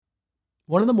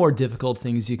One of the more difficult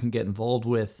things you can get involved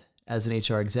with as an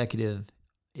HR executive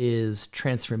is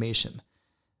transformation.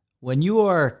 When you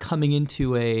are coming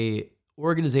into a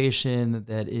organization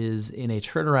that is in a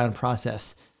turnaround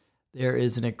process, there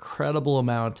is an incredible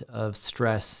amount of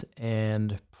stress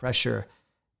and pressure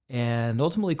and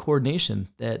ultimately coordination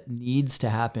that needs to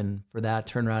happen for that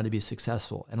turnaround to be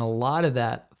successful. And a lot of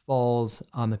that falls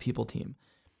on the people team.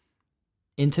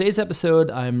 In today's episode,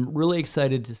 I'm really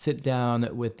excited to sit down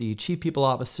with the Chief People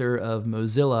Officer of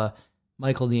Mozilla,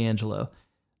 Michael DeAngelo.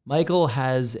 Michael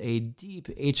has a deep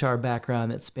HR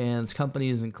background that spans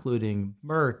companies including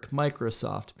Merck,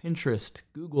 Microsoft, Pinterest,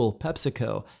 Google,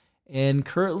 PepsiCo, and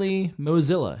currently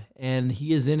Mozilla. And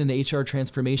he is in an HR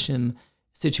transformation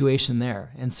situation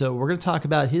there. And so we're going to talk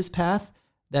about his path,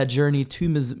 that journey to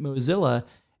Mozilla,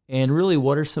 and really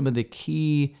what are some of the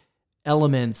key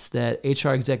elements that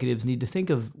HR executives need to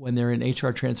think of when they're in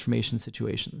HR transformation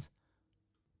situations.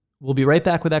 We'll be right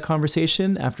back with that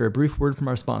conversation after a brief word from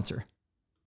our sponsor.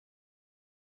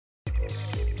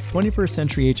 21st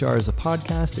Century HR is a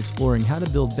podcast exploring how to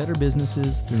build better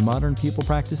businesses through modern people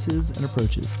practices and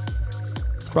approaches.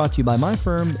 It's brought to you by my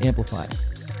firm, Amplify.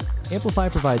 Amplify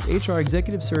provides HR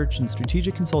executive search and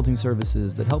strategic consulting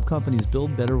services that help companies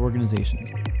build better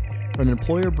organizations. From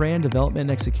employer brand development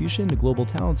and execution to global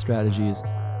talent strategies,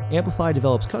 Amplify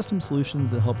develops custom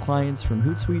solutions that help clients from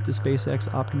Hootsuite to SpaceX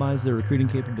optimize their recruiting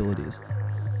capabilities.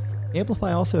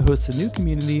 Amplify also hosts a new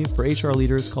community for HR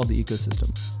leaders called the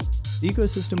Ecosystem. The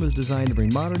Ecosystem was designed to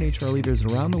bring modern HR leaders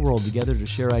around the world together to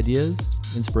share ideas,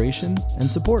 inspiration, and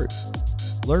support.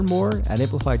 Learn more at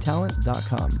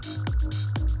amplifytalent.com.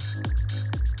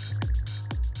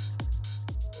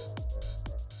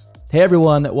 Hey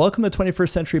everyone, welcome to 21st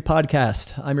Century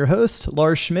Podcast. I'm your host,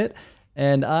 Lars Schmidt,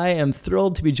 and I am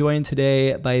thrilled to be joined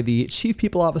today by the Chief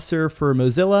People Officer for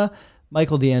Mozilla,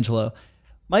 Michael DeAngelo.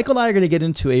 Michael and I are going to get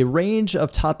into a range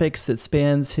of topics that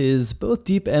spans his both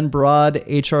deep and broad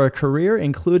HR career,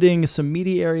 including some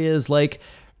meaty areas like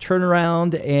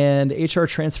turnaround and HR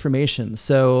transformation.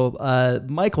 So,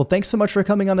 Michael, thanks so much for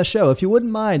coming on the show. If you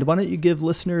wouldn't mind, why don't you give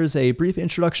listeners a brief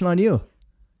introduction on you?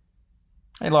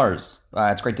 Hey, Lars.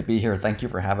 It's great to be here. Thank you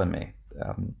for having me.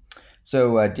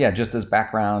 Just as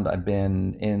background, I've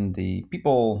been in the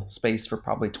people space for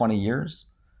probably 20 years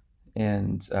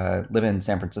and live in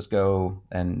San Francisco.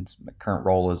 And my current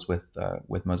role is with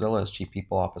Mozilla as Chief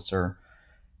People Officer,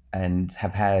 and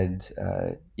have had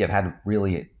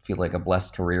really feel like a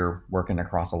blessed career working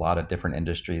across a lot of different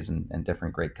industries and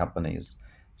different great companies.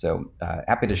 So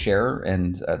happy to share.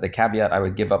 And the caveat I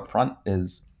would give up front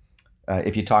is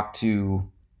if you talk to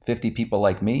 50 people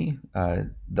like me,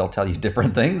 they'll tell you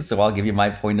different things. So I'll give you my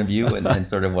point of view and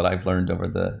sort of what I've learned over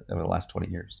the last 20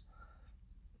 years.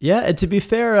 Yeah, and to be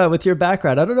fair, with your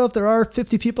background, I don't know if there are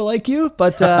 50 people like you,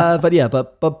 but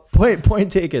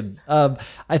point taken.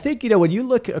 I think when you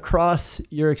look across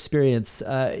your experience,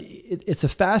 it's a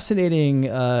fascinating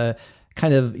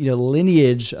kind of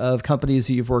lineage of companies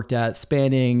that you've worked at,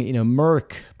 spanning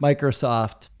Merck,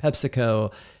 Microsoft,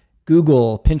 PepsiCo,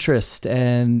 Google, Pinterest,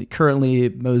 and currently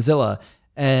Mozilla.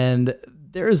 And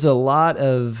there's a lot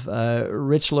of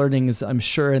rich learnings, I'm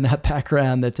sure, in that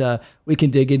background that we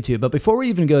can dig into. But before we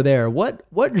even go there,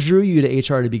 what drew you to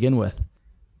HR to begin with?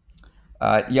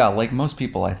 Like most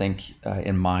people, I think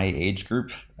in my age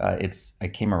group, I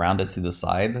came around it through the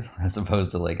side as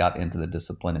opposed to like got into the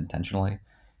discipline intentionally.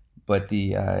 But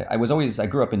I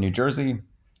grew up in New Jersey,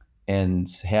 and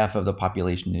half of the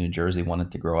population in New Jersey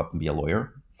wanted to grow up and be a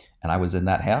lawyer, and I was in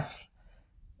that half.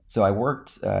 So I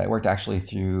worked. I worked actually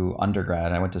through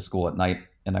undergrad. I went to school at night,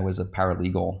 and I was a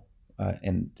paralegal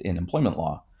in employment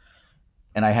law.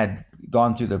 And I had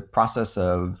gone through the process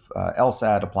of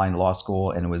LSAT, applying to law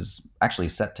school, and was actually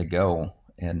set to go.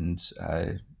 And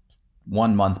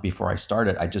 1 month before I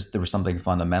started, there was something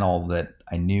fundamental that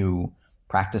I knew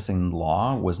practicing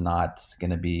law was not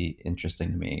going to be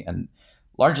interesting to me, and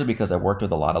largely because I worked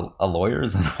with a lot of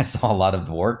lawyers and I saw a lot of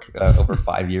work over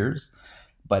 5 years.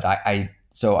 But I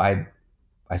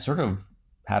sort of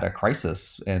had a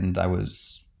crisis, and I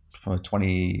was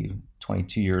 20,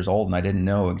 22 years old, and I didn't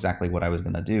know exactly what I was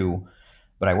going to do.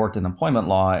 But I worked in employment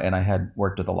law, and I had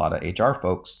worked with a lot of HR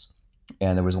folks,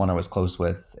 and there was one I was close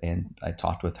with, and I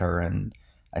talked with her, and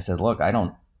I said, "Look, I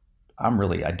don't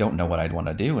know what I'd want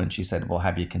to do." And she said, "Well,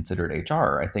 have you considered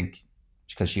HR?" I think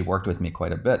because she worked with me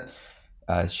quite a bit.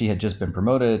 She had just been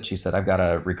promoted. She said, "I've got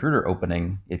a recruiter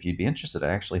opening. If you'd be interested, I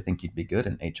actually think you'd be good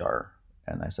in HR."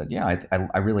 And I said, "Yeah,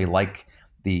 I really like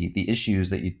the issues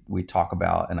that we talk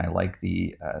about, and I like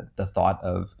the thought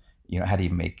of how do you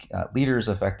make leaders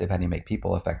effective? How do you make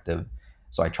people effective?"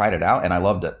 So I tried it out, and I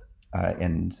loved it.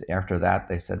 And after that,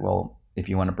 they said, "Well, if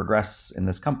you want to progress in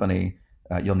this company,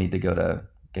 you'll need to go to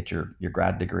get your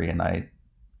grad degree. And I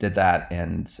did that.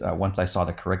 And once I saw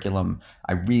the curriculum,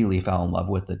 I really fell in love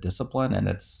with the discipline. And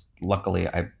it's luckily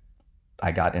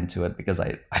I got into it because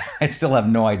I still have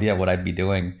no idea what I'd be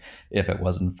doing if it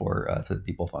wasn't for the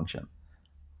people function.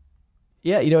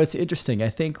 Yeah, it's interesting. I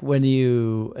think when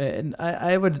and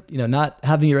I would, not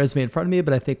having your resume in front of me,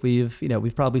 but I think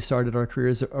we've probably started our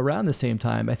careers around the same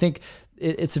time. I think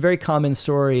it's a very common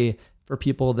story for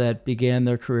people that began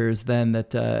their careers then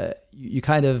that you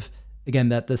kind of, again,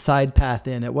 that the side path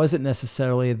in, it wasn't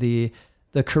necessarily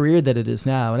the career that it is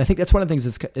now. And I think that's one of the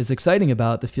things that's exciting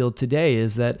about the field today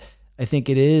is that I think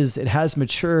it has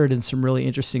matured in some really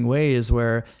interesting ways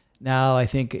where now I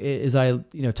think as I,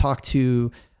 talk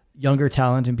to younger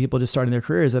talent and people just starting their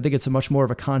careers, I think it's a much more of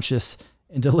a conscious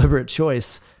and deliberate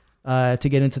choice to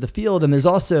get into the field. And there's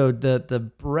also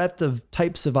the breadth of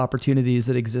types of opportunities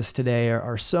that exist today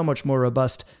are so much more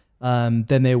robust than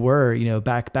they were,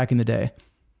 back in the day.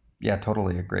 Yeah,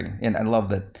 totally agree. And I love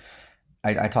that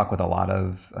I talk with a lot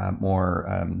of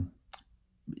more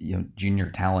junior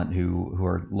talent who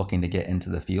are looking to get into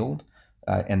the field,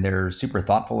 and they're super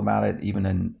thoughtful about it, even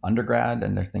in undergrad,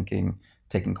 and they're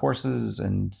taking courses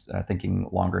and thinking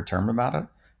longer term about it,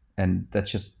 and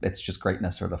it's just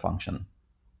greatness for the function.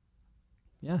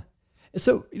 Yeah. And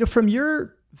so, from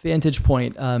your vantage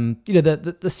point, the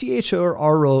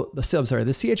CHRO role, the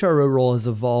CHRO role has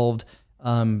evolved,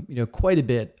 quite a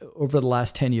bit over the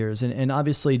last 10 years. And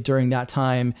obviously during that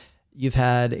time, you've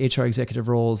had HR executive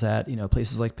roles at,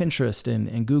 places like Pinterest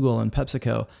and Google and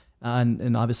PepsiCo,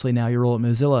 and obviously now your role at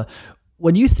Mozilla.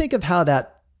 When you think of how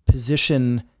that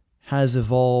position has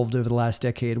evolved over the last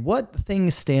decade, what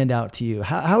things stand out to you?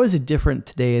 How is it different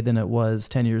today than it was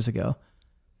 10 years ago?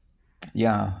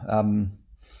 Yeah,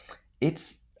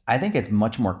 I think it's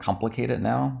much more complicated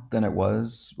now than it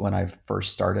was when I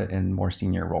first started in more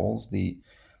senior roles.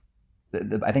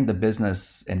 I think the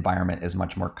business environment is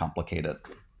much more complicated.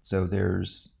 So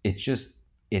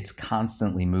it's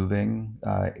constantly moving.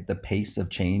 The pace of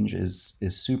change is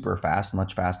super fast,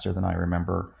 much faster than I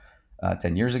remember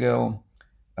 10 years ago.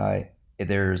 Uh,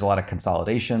 there's a lot of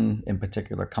consolidation in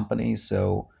particular companies.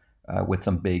 So with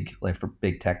some like for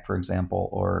big tech, for example,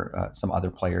 or some other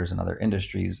players in other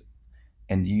industries,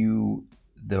 and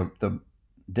the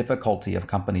difficulty of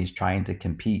companies trying to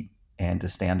compete and to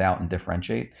stand out and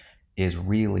differentiate is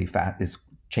really fast, is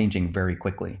changing very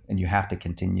quickly, and you have to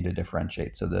continue to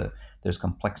differentiate. So there's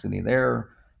complexity there.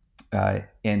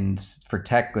 And for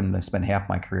tech, when I spent half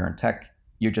my career in tech,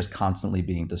 you're just constantly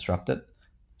being disrupted.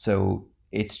 So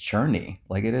it's churny.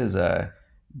 Like there's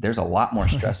a lot more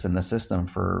stress in the system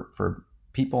for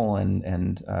people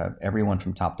and everyone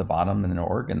from top to bottom in an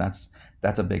org, and that's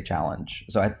a big challenge.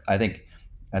 So I think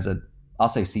as I'll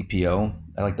say CPO,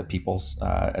 I like the people's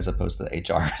as opposed to the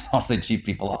HR. So I'll say chief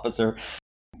people officer.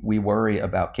 We worry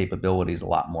about capabilities a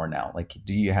lot more now. Like,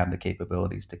 do you have the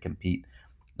capabilities to compete,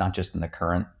 not just in the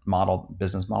current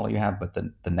business model you have, but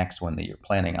the next one that you're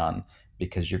planning on,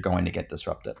 because you're going to get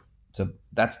disrupted. So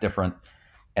that's different.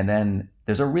 And then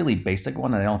there's a really basic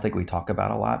one, and I don't think we talk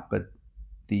about a lot, but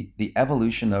the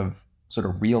evolution of sort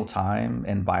of real time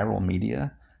and viral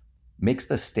media makes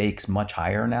the stakes much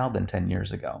higher now than 10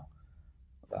 years ago.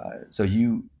 So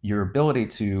your ability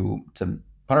to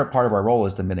part of our role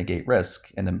is to mitigate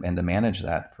risk and to manage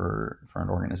that for an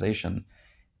organization.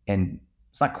 And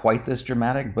it's not quite this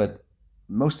dramatic, but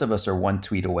most of us are one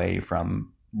tweet away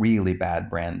from really bad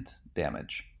brand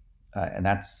damage, and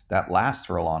that lasts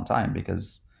for a long time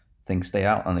because things stay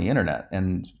out on the internet.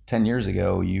 And 10 years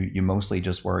ago, you mostly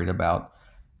just worried about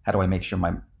how do I make sure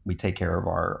we take care of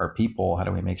our people? How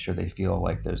do we make sure they feel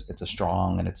like it's a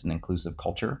strong and it's an inclusive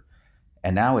culture?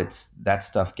 And now that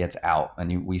stuff gets out,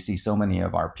 and we see so many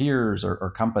of our peers or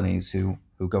companies who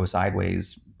go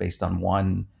sideways based on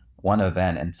one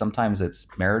event, and sometimes it's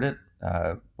merited,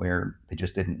 where they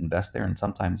just didn't invest there, and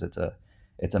sometimes it's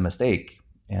a mistake,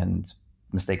 and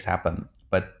mistakes happen.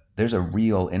 But there's a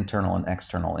real internal and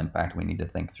external impact we need to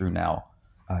think through now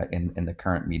in the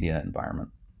current media environment.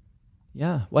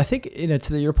 Yeah. Well, I think,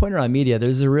 to your point around media,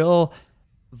 there's a real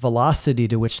velocity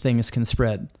to which things can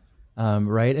spread.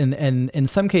 Right. And in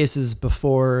some cases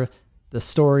before the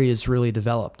story is really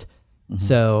developed. Mm-hmm.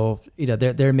 So,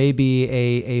 there may be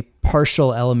a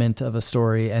partial element of a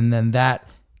story and then that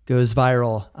goes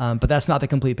viral. But that's not the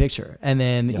complete picture. And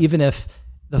then even if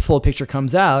the full picture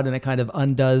comes out and it kind of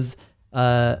undoes,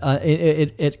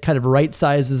 it kind of right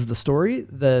sizes the story,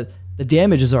 the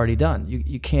damage is already done.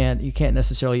 You can't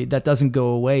necessarily, that doesn't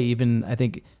go away even, I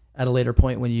think, at a later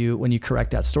point when you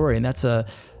correct that story. And that's a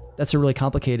really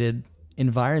complicated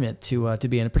environment to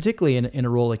be in, particularly in a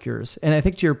role like yours. And I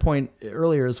think to your point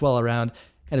earlier as well around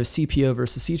kind of CPO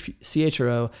versus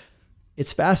CHRO,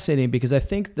 it's fascinating because I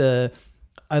think the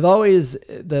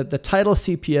title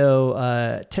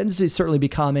CPO tends to certainly be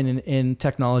common in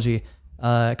technology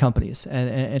companies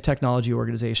and technology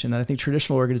organization. And I think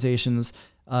traditional organizations,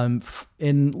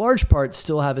 in large part,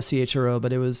 still have a CHRO.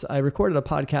 But I recorded a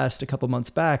podcast a couple months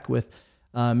back with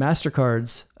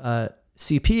Mastercard's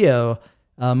CPO,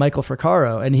 Michael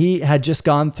Fracaro, and he had just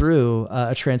gone through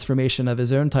a transformation of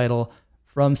his own title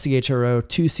from CHRO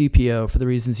to CPO for the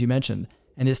reasons you mentioned.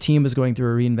 And his team was going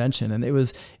through a reinvention. And it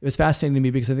was fascinating to me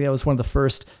because I think that was one of the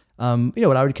first,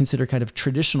 what I would consider kind of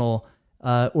traditional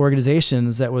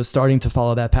organizations that was starting to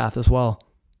follow that path as well.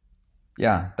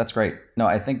 Yeah, that's great. No,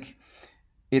 I think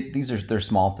they're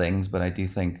small things, but I do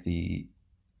think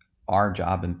our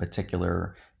job in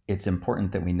particular, it's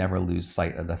important that we never lose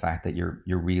sight of the fact that you're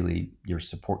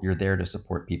there to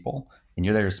support people, and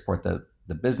you're there to support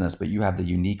the business, but you have the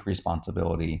unique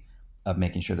responsibility of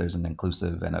making sure there's an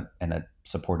inclusive and a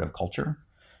supportive culture.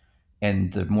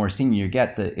 And the more senior you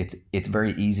get, it's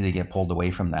very easy to get pulled away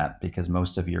from that because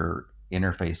most of your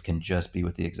interface can just be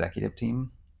with the executive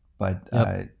team. But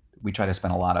Yep. we try to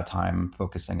spend a lot of time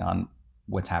focusing on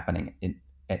what's happening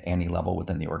at any level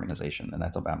within the organization, and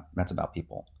that's about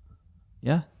people.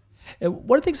 Yeah. And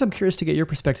one of the things I'm curious to get your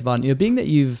perspective on, being that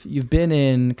you've been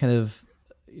in kind of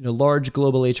large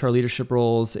global HR leadership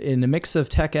roles in a mix of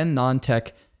tech and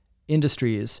non-tech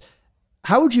industries,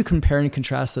 how would you compare and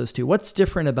contrast those two? What's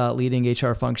different about leading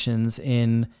HR functions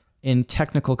in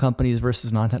technical companies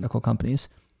versus non-technical companies?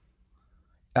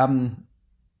 Um,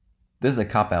 this is a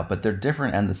cop out, but they're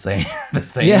different and the same, the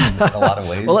same in a Yeah. lot of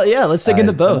ways. Well, yeah, let's dig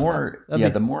into The both. more, That'd yeah,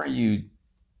 be,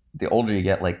 the older you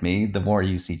get, like me, the more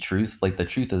you see truth. Like the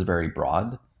truth is very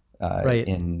broad right.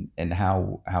 in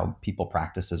how people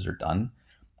practices are done.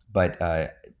 But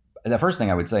the first thing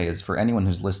I would say is for anyone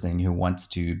who's listening who wants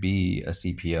to be a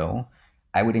CPO,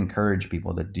 I would encourage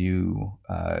people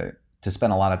to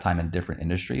spend a lot of time in different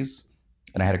industries.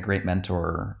 And I had a great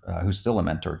mentor who's still a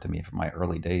mentor to me from my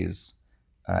early days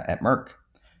at Merck,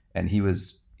 and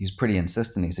he's pretty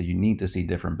insistent. He said you need to see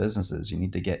different businesses. You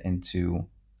need to get into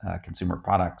consumer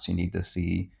products. You need to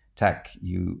see tech.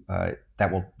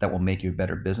 That will make you a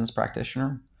better business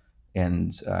practitioner.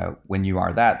 And when you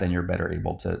are that, then you're better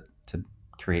able to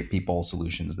create people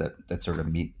solutions that sort of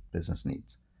meet business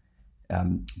needs.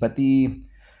 But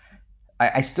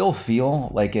I still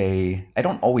feel like I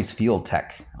don't always feel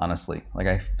tech, honestly. Like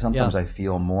Yeah. sometimes I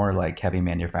feel more like heavy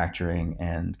manufacturing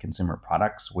and consumer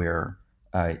products where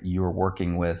you're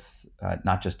working with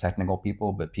not just technical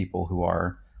people, but people who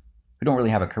don't really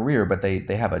have a career, but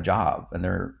they have a job, and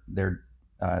they're.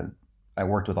 I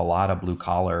worked with a lot of blue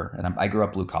collar, and I grew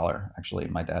up blue collar. Actually,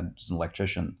 my dad was an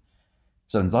electrician,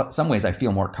 so in some ways, I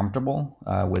feel more comfortable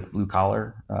with blue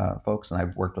collar folks, and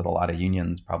I've worked with a lot of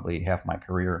unions probably half my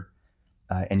career.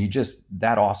 And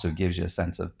that also gives you a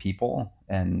sense of people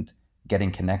and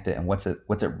getting connected and what's it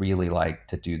really like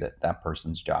to do that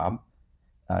person's job.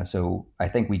 So I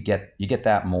think you get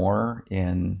that more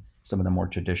in some of the more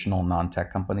traditional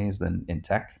non-tech companies than in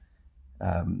tech.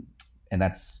 Um, and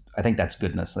I think that's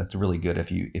goodness. That's really good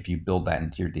if you build that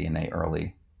into your DNA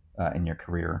early in your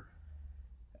career.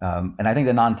 And I think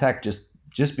the non-tech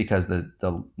just because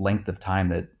the length of time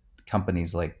that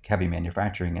companies like heavy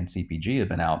manufacturing and CPG have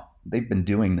been out, they've been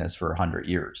doing this for 100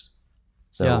 years.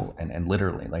 Yeah. So and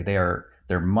literally like they're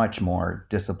much more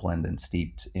disciplined and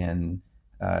steeped in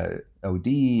OD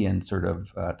and sort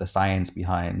of the science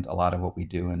behind a lot of what we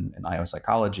do in IO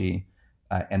psychology.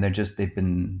 And they've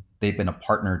been a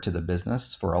partner to the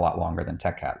business for a lot longer than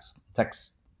tech has.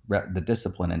 The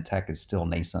discipline in tech is still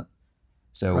nascent.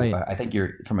 So Right. I think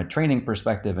from a training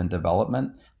perspective and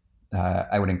development,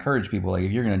 I would encourage people like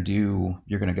if you're going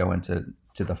to go into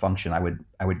the function, I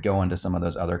would go into some of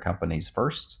those other companies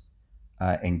first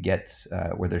and get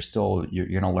where there's still you're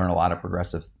going to learn a lot of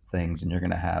progressive things, and you're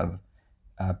going to have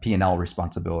P&L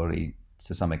responsibility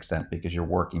to some extent because you're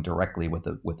working directly with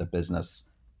the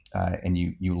business, and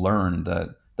you learn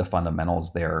the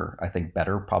fundamentals there. I think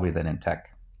better probably than in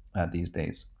tech these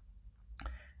days.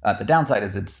 The downside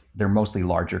is they're mostly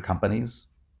larger companies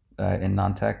in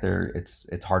non-tech.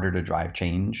 It's harder to drive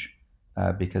change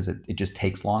because it just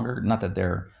takes longer. Not that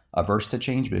they're averse to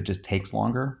change, but it just takes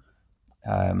longer.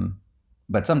 Um,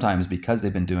 but sometimes because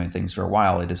they've been doing things for a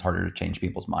while, it is harder to change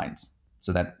people's minds.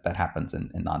 So that happens in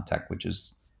non-tech,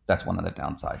 that's one of the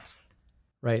downsides.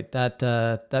 Right.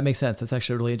 That makes sense. That's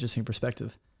actually a really interesting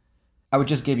perspective. I would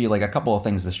just give you like a couple of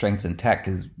things. The strengths in tech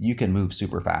is you can move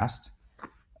super fast.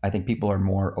 I think people are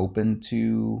more open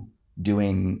to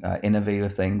doing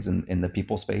innovative things in the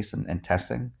people space and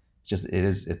testing. It's just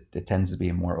it tends to be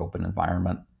a more open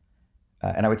environment.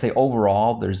 And I would say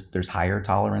overall, there's higher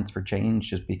tolerance for change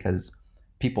just because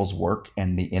people's work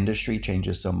and the industry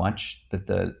changes so much that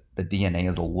the DNA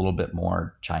is a little bit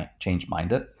more change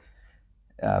minded.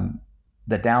 Um,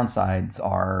 the downsides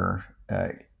are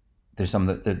there's some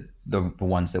of the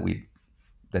ones that we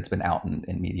that's been out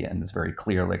in media and it's very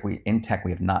clear. Like we in tech,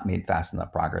 we have not made fast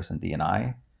enough progress in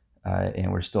D&I,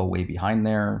 and we're still way behind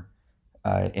there.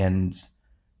 And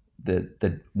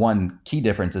the one key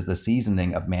difference is the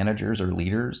seasoning of managers or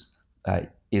leaders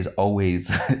is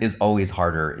always is always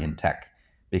harder in tech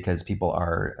because people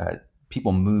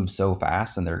move so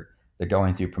fast and they're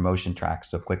going through promotion tracks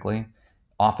so quickly.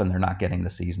 Often they're not getting the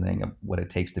seasoning of what it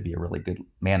takes to be a really good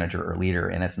manager or leader,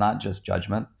 and it's not just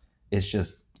judgment; it's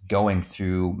just going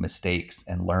through mistakes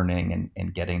and learning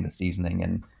and getting the seasoning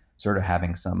and sort of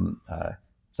having some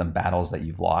battles that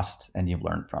you've lost and you've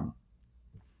learned from.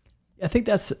 I think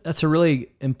that's a really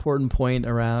important point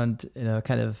around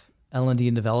kind of L&D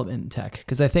and development in tech,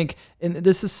 because I think, and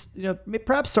this is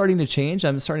perhaps starting to change.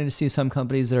 I'm starting to see some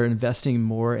companies that are investing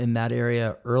more in that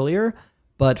area earlier,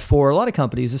 but for a lot of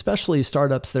companies, especially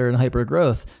startups that are in hyper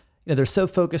growth, they're so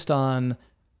focused on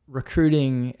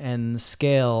recruiting and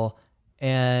scale.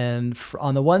 And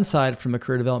on the one side, from a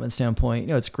career development standpoint,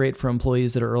 it's great for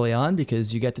employees that are early on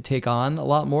because you get to take on a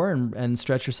lot more and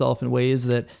stretch yourself in ways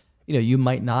that you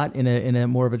might not in a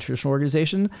more of a traditional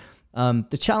organization.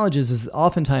 The challenge is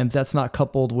oftentimes that's not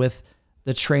coupled with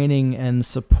the training and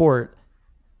support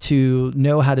to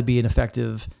know how to be an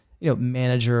effective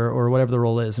manager or whatever the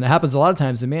role is. And it happens a lot of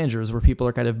times in managers where people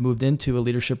are kind of moved into a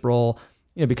leadership role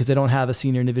because they don't have a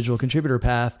senior individual contributor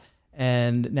path,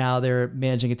 and now they're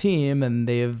managing a team and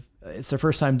it's their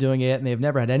first time doing it and they've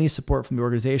never had any support from the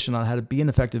organization on how to be an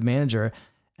effective manager.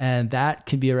 And that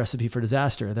can be a recipe for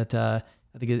disaster that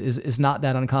I think is not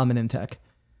that uncommon in tech.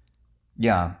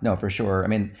 Yeah, no, for sure. I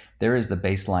mean, there is the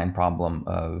baseline problem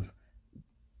of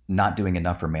not doing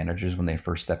enough for managers when they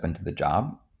first step into the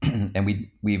job. And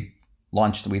we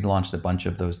launched a bunch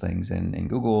of those things in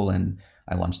Google, and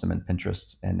I launched them in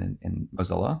Pinterest and in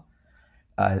Mozilla.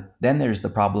 Then there's the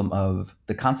problem of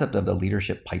the concept of the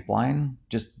leadership pipeline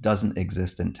just doesn't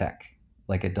exist in tech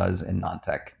like it does in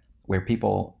non-tech, where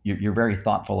you're very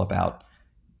thoughtful about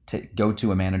to go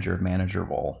to a manager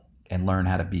role and learn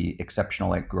how to be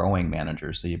exceptional at growing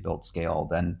managers so you build scale.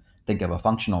 Then think of a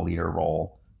functional leader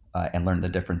role and learn the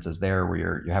differences there where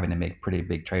you're having to make pretty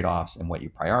big trade-offs in what you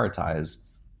prioritize.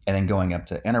 And then going up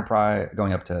to enterprise,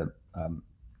 going up to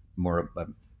more of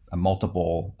a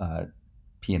multiple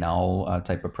P&L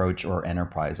type approach or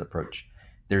enterprise approach.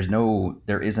 There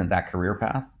isn't that career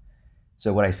path.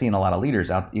 So what I see in a lot of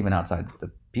leaders even outside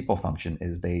the people function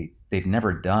is they've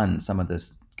never gone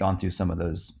through some of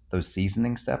those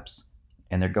seasoning steps,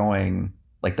 and they're going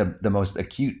like the most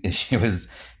acute issue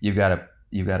is you've got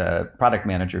a product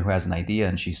manager who has an idea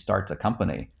and she starts a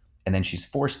company, and then she's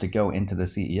forced to go into the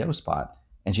CEO spot,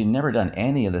 and she'd never done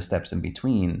any of the steps in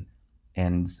between,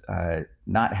 and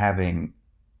not having,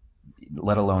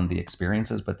 let alone the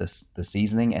experiences, but the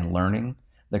seasoning and learning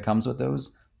that comes with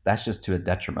those, that's just to a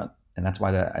detriment. And that's why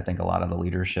I think a lot of the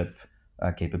leadership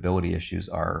capability issues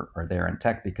are there in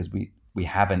tech because we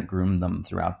haven't groomed them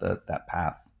throughout that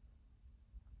path.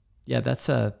 Yeah, that's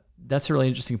a really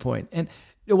interesting point. And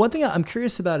one thing I'm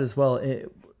curious about as well,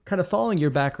 kind of following your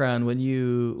background when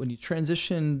you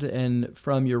transitioned and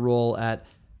from your role at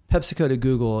PepsiCo to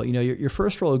Google, your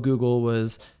first role at Google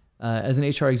was as an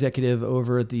HR executive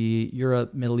over the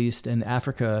Europe, Middle East, and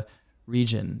Africa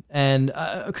region. And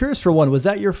I'm curious, for one, was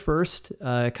that your first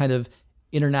kind of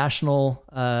international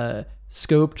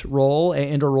scoped role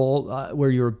and a role where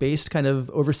you were based kind of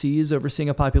overseas, overseeing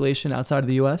a population outside of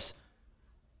the U.S.?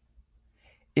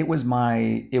 It wasn't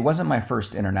my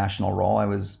first international role.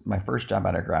 My first job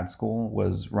out of grad school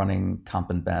was running Comp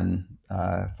and Ben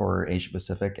for Asia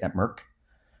Pacific at Merck.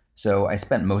 So I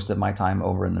spent most of my time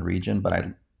over in the region, but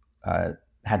I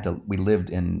we lived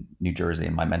in New Jersey,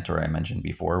 and my mentor I mentioned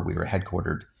before, we were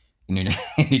headquartered in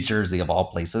New Jersey of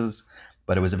all places,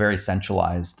 but it was a very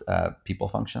centralized people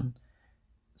function.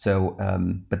 So,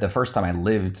 but the first time I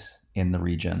lived in the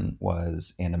region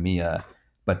was in EMEA.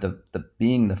 But the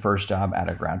being the first job out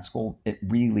of grad school, it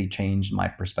really changed my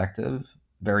perspective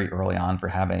very early on for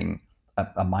having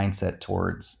a mindset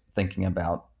towards thinking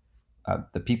about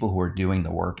the people who are doing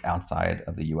the work outside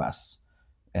of the U.S.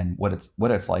 and what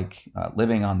it's like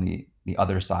living on the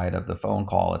other side of the phone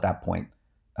call at that point,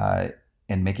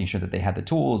 and making sure that they had the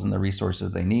tools and the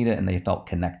resources they needed and they felt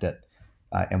connected,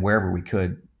 and wherever we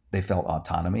could, they felt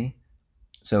autonomy.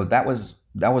 So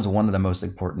that was one of the most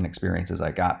important experiences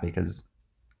I got because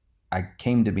I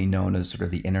came to be known as sort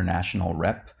of the international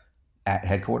rep at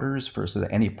headquarters for sort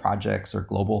of any projects or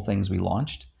global things we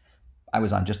launched. I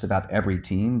was on just about every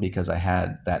team because I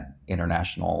had that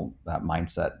international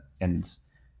mindset, and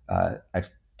I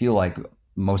feel like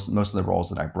most of the roles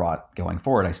that I brought going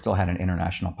forward, I still had an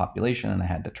international population, and I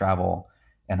had to travel,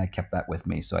 and I kept that with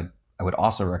me. So I would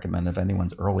also recommend if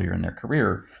anyone's earlier in their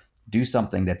career, do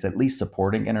something that's at least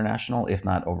supporting international, if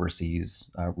not overseas,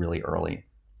 really early.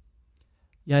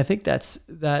 Yeah, I think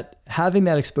that having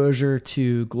that exposure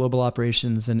to global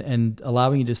operations and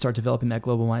allowing you to start developing that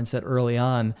global mindset early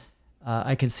on,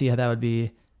 I can see how that would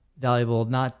be valuable.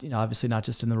 Not obviously not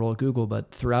just in the role at Google,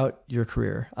 but throughout your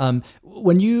career.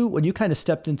 When you kind of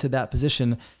stepped into that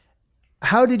position,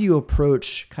 how did you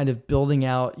approach kind of building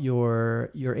out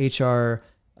your HR,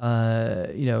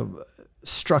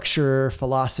 structure,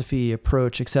 philosophy,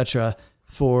 approach, etc.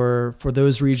 For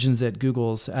those regions at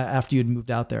Google's after you'd moved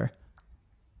out there?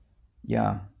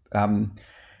 Yeah. Um,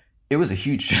 it was a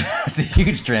huge, it was a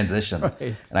huge transition,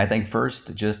 Right. and I think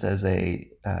first, just as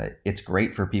it's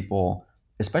great for people,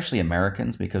 especially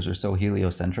Americans, because they're so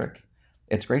heliocentric.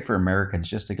 It's great for Americans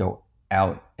just to go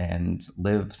out and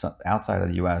live outside of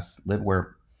the U.S., live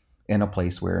where in a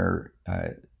place where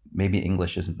maybe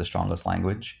English isn't the strongest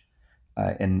language,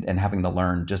 and having to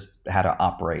learn just how to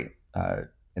operate,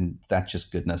 and that's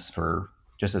just goodness for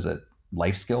just as a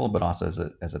life skill, but also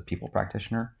as a people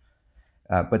practitioner.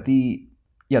 But the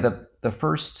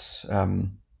first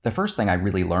thing I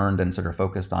really learned and sort of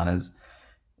focused on is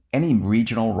any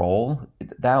regional role.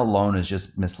 That alone is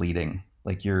just misleading.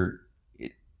 Like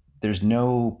it, there's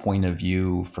no point of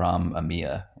view from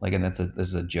EMEA. Like, and this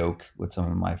is a joke with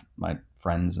some of my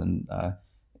friends and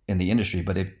in the industry.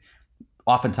 But if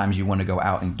oftentimes you want to go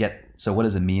out and get, so what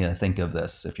does EMEA think of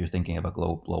this? If you're thinking of a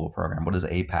global program, what does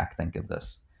APAC think of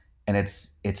this? And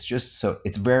it's just so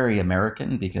it's very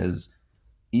American because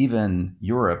even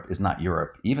Europe is not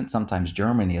Europe. Even sometimes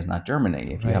Germany is not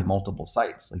Germany. If you have Right. multiple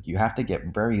sites, like you have to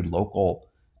get very local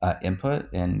input,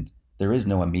 and there is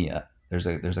no EMEA. There's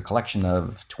a collection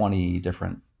of 20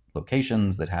 different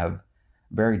locations that have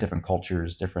very different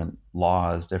cultures, different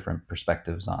laws, different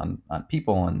perspectives on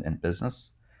people and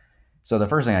business. So the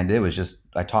first thing I did was just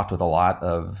I talked with a lot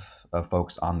of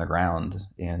folks on the ground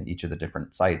in each of the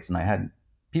different sites, and I had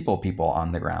people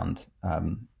on the ground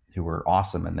who were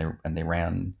awesome, and they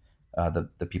ran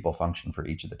the people function for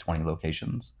each of the 20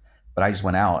 locations. But I just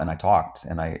went out and I talked,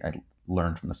 and I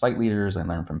learned from the site leaders. I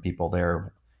learned from people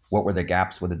there what were the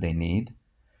gaps, what did they need,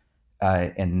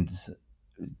 and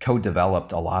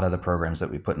co-developed a lot of the programs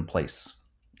that we put in place.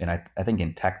 And I think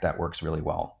in tech that works really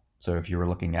well. So if you were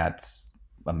looking at,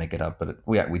 I'll make it up, but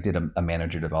we did a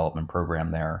manager development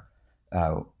program there.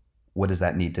 Uh, what does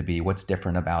that need to be? What's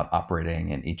different about operating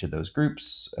in each of those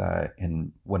groups,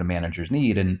 and what do managers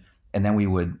need? And then we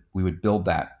would build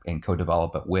that and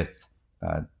co-develop it with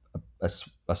uh,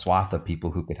 a swath of people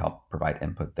who could help provide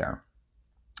input there.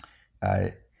 Uh,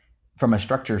 from a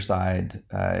structure side,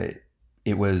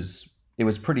 it was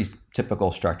pretty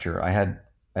typical structure. I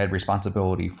had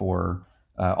responsibility for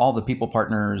all the people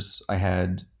partners. I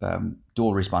had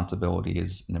dual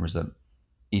responsibilities, and there was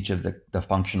each of the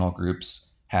functional groups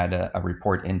had a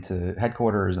report into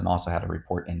headquarters and also had a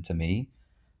report into me.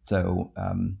 So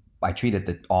I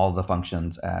treated all the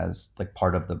functions as like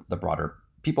part of the broader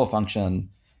people function,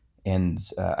 and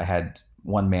I had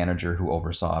one manager who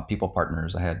oversaw people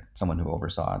partners. I had someone who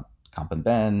oversaw comp and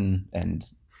ben and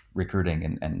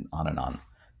recruiting and on and on.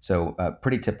 So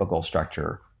pretty typical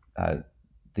structure.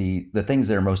 The things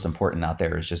that are most important out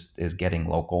there is getting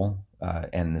local,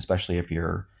 and especially if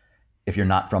you're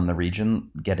not from the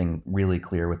region, getting really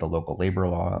clear with the local labor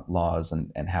laws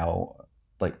and how,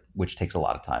 like, which takes a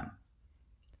lot of time.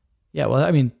 Yeah, well,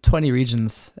 I mean, 20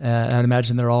 regions. I'd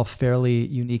imagine they're all fairly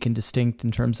unique and distinct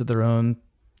in terms of their own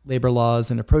labor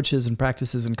laws and approaches and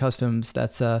practices and customs.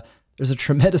 There's a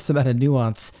tremendous amount of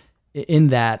nuance in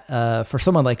that for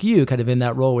someone like you, kind of in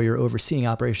that role where you're overseeing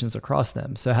operations across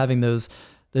them. So having those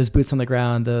boots on the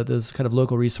ground, those kind of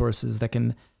local resources that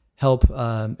can help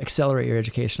accelerate your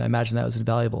education, I imagine that was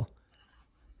invaluable.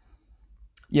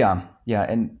 Yeah, yeah,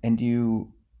 and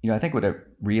I think what it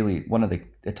really one of the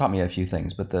it taught me a few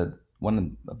things, but the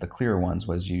one of the clear ones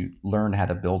was you learn how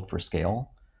to build for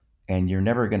scale, and you're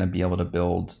never going to be able to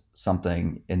build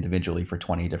something individually for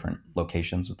 20 different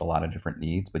locations with a lot of different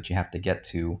needs, but you have to get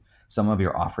to some of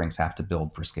your offerings have to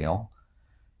build for scale.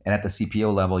 And at the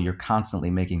CPO level, you're constantly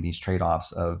making these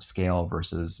trade-offs of scale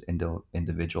versus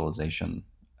individualization,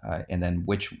 and then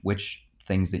which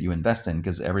things that you invest in,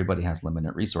 because everybody has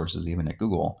limited resources, even at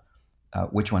Google.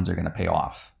 Which ones are going to pay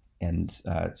off? And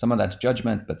some of that's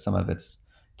judgment, but some of it's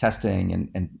testing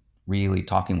and really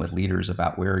talking with leaders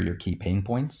about where are your key pain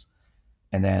points.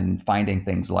 And then finding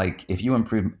things like if you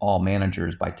improve all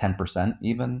managers by 10%,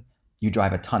 even, you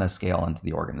drive a ton of scale into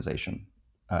the organization.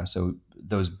 So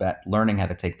learning how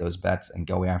to take those bets and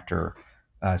go after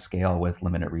scale with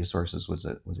limited resources was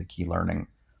a key learning.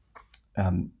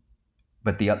 Um,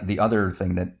 but the other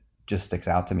thing that just sticks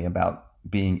out to me about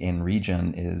being in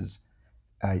region is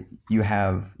uh, you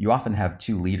often have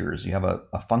two leaders. You have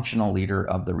a functional leader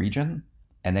of the region,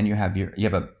 and then you have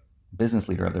a business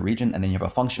leader of the region, and then you have a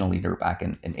functional leader back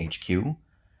in HQ.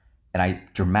 And I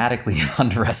dramatically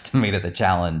underestimated the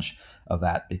challenge of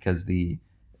that because they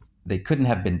couldn't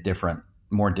have been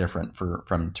more different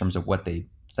from in terms of what they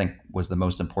think was the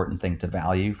most important thing to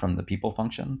value from the people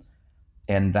function.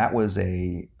 And that was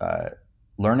a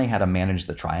learning how to manage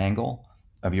the triangle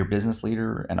of your business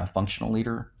leader and a functional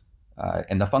leader.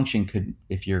 And the function could,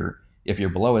 if you're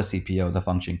below a CPO, the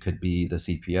function could be the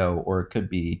CPO, or it could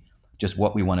be just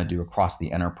what we want to do across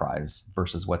the enterprise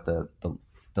versus what the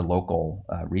local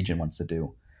region wants to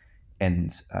do.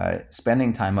 And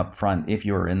spending time up front, if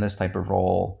you're in this type of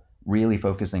role, really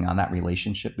focusing on that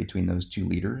relationship between those two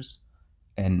leaders,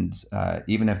 and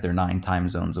even if they're 9 time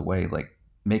zones away, like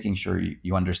making sure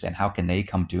you understand how can they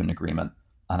come to an agreement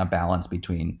on a balance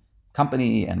between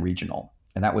company and regional.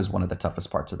 And that was one of the toughest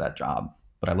parts of that job,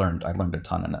 but I learned a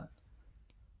ton in it.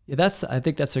 Yeah, I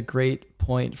think that's a great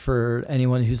point for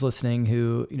anyone who's listening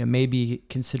who, may be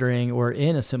considering or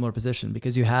in a similar position,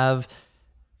 because you have,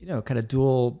 kind of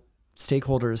dual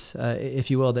stakeholders, if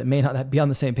you will, that may not be on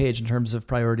the same page in terms of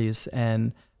priorities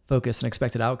and focus and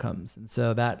expected outcomes. And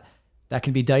so that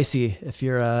can be dicey if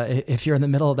you're in the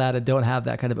middle of that and don't have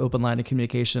that kind of open line of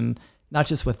communication, not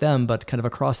just with them, but kind of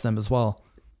across them as well.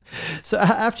 So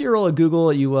after your role at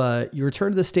Google, you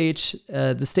returned to the states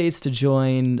to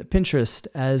join Pinterest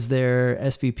as their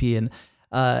SVP, and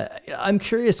I'm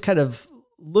curious, kind of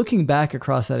looking back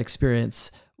across that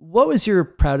experience, what was your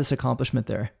proudest accomplishment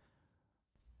there?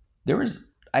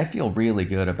 I feel really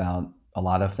good about a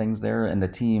lot of things there, and the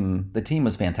team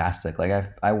was fantastic. Like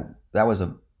that was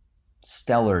a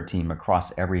stellar team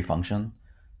across every function,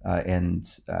 and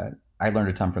I learned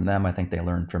a ton from them. I think they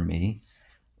learned from me.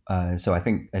 So I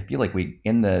feel like we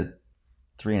in the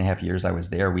 3.5 years I was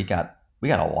there, we got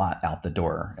a lot out the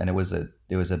door, and it was a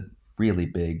really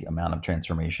big amount of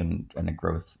transformation and a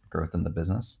growth in the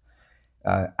business.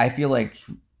 I feel like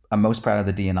I'm most proud of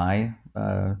the D&I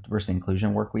diversity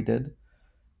inclusion work we did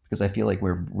because I feel like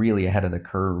we're really ahead of the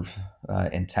curve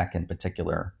in tech in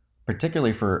particular,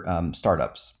 particularly for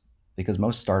startups, because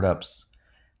most startups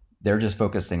they're just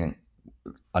focusing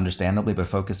understandably, but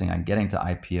focusing on getting to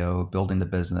IPO, building the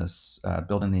business,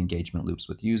 building the engagement loops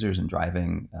with users, and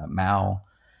driving MAU.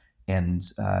 And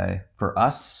for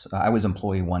us, I was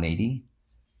employee 180.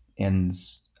 And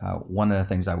one of the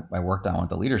things I worked on with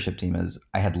the leadership team is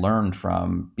I had learned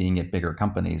from being at bigger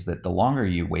companies that the longer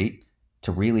you wait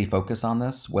to really focus on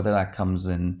this, whether that comes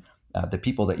in the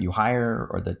people that you hire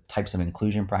or the types of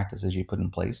inclusion practices you put in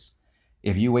place,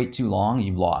 if you wait too long,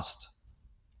 you've lost.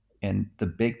 And the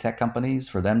big tech companies,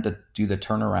 for them to do the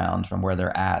turnaround from where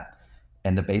they're at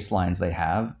and the baselines they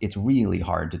have, it's really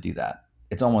hard to do that.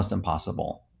 It's almost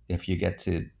impossible if you get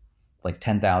to like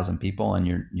 10,000 people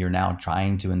and you're now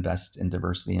trying to invest in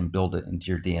diversity and build it into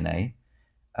your DNA.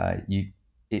 You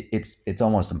it's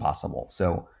almost impossible.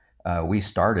 So we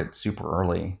started super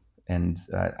early, and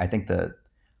I think that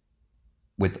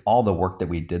with all the work that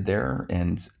we did there,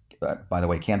 and by the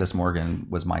way, Candace Morgan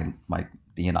was my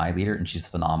D&I leader, and she's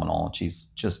phenomenal.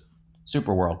 She's just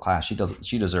super world class.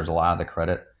 She deserves a lot of the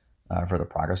credit for the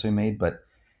progress we made. But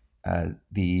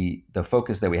the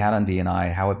focus that we had on D&I,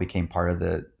 how it became part of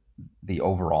the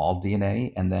overall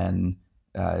DNA, and then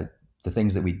the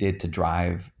things that we did to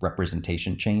drive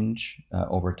representation change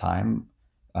over time,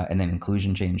 and then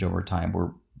inclusion change over time,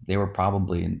 were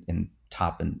probably in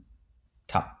top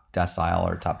decile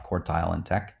or top quartile in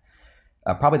tech.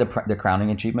 Probably the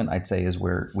crowning achievement I'd say is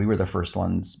where we were the first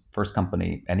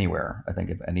company anywhere, I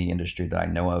think, of any industry that I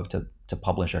know of to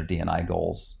publish our D&I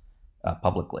goals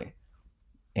publicly,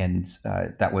 and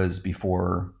that was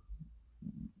before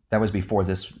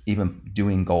this even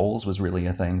doing goals was really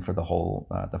a thing for the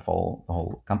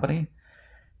whole company.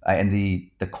 And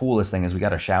the coolest thing is we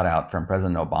got a shout out from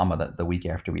President Obama the week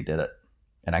after we did it,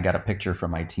 and I got a picture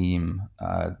from my team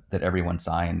that everyone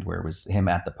signed, where it was him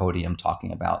at the podium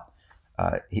talking about.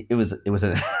 It was it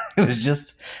was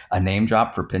just a name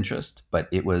drop for Pinterest, but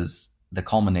it was the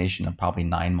culmination of probably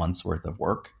 9 months worth of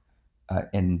work,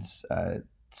 and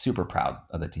super proud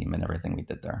of the team and everything we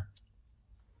did there.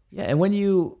 Yeah, and when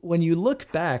you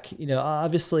look back,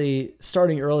 obviously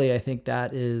starting early, I think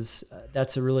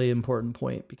that's a really important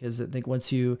point because I think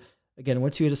once you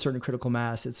hit a certain critical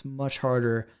mass, it's much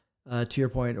harder, to your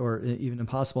point, or even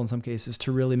impossible in some cases,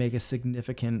 to really make a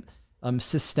significant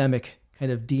systemic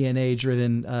kind of DNA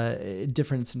driven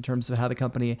difference in terms of how the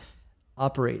company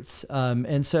operates.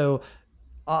 And so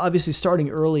obviously starting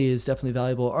early is definitely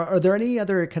valuable. Are there any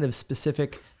other kind of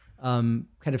specific kind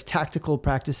of tactical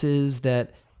practices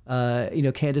that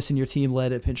Candace and your team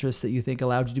led at Pinterest that you think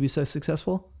allowed you to be so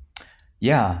successful?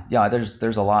 Yeah.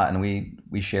 There's a lot, and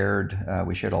we shared a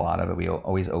lot of it. We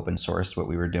always open sourced what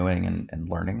we were doing and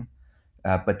learning.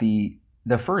 But the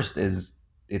first is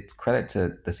it's credit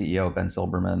to the CEO Ben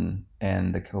Silberman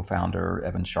and the co-founder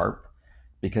Evan Sharp,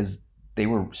 because they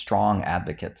were strong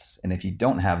advocates. And if you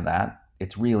don't have that,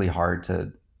 it's really hard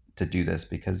to do this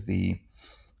because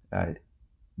uh,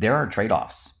 there are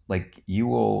trade-offs. Like you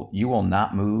will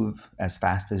not move as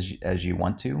fast as you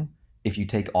want to if you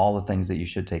take all the things that you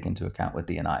should take into account with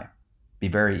D&I. Be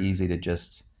very easy to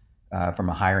just from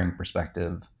a hiring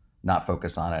perspective not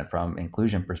focus on it, from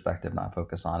inclusion perspective not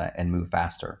focus on it, and move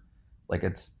faster. Like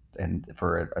it's and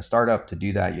for a startup to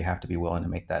do that, you have to be willing to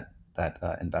make that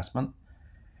investment.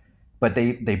 But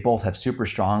they both have super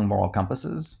strong moral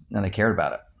compasses, and they cared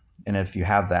about it. And if you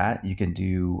have that, you can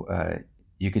do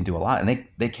a lot. And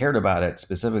they cared about it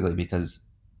specifically because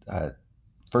uh,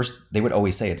 first they would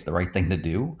always say it's the right thing to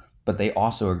do, but they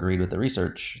also agreed with the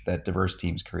research that diverse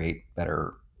teams create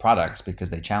better products because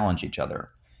they challenge each other.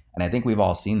 And I think we've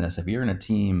all seen this. If you're in a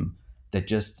team that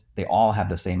just they all have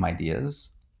the same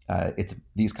ideas, it's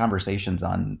these conversations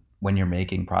on when you're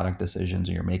making product decisions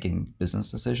or you're making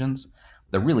business decisions,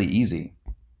 they're really easy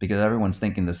because everyone's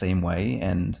thinking the same way,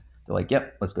 and they're like,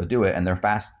 "Yep, let's go do it." And they're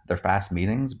fast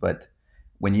meetings, but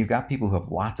when you've got people who have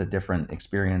lots of different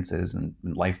experiences and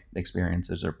life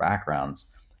experiences or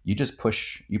backgrounds, you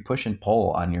push and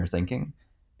pull on your thinking,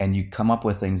 and you come up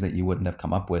with things that you wouldn't have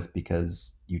come up with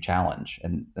because you challenge,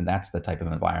 and that's the type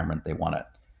of environment they want it.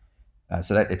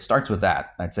 So that it starts with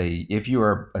that. I'd say if you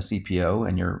are a CPO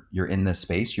and you're in this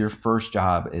space, your first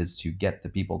job is to get the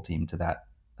people team to that,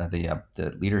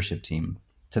 the leadership team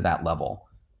to that level,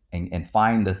 and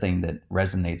find the thing that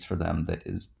resonates for them.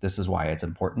 This is why it's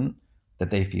important that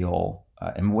they feel,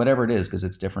 and whatever it is, because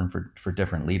it's different for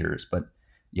different leaders. But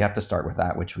you have to start with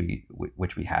that, which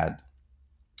we had.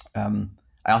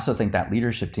 I also think that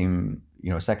leadership team,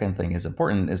 second thing is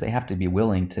important is they have to be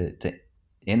willing to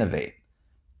innovate,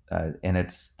 and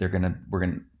we're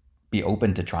gonna be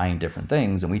open to trying different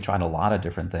things, and we tried a lot of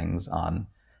different things on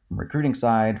from recruiting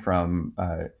side, from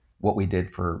what we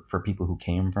did for people who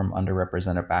came from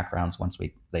underrepresented backgrounds once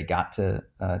they got to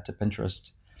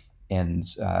Pinterest, and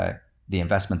the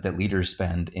investment that leaders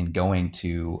spend in going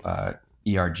to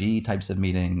ERG types of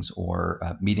meetings, or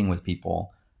meeting with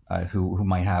people who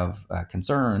might have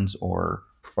concerns, or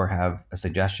have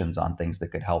suggestions on things that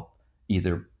could help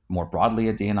either more broadly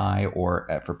at DNI or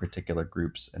for particular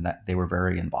groups, and that they were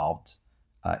very involved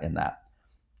in that.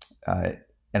 Uh,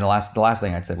 and the last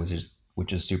thing I'd say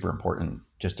which is super important,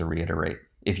 just to reiterate,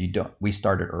 if you don't, we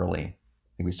started early.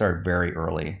 I think we started very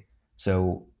early.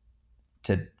 So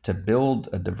to build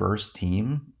a diverse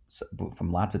team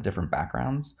from lots of different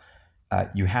backgrounds,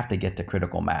 you have to get to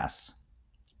critical mass,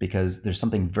 because there's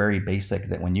something very basic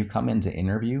that when you come in to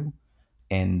interview,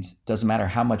 and doesn't matter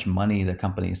how much money the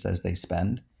company says they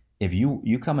spend, if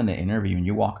you come in to interview and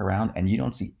you walk around and you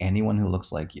don't see anyone who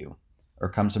looks like you or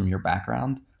comes from your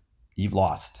background, you've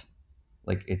lost.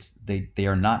 Like they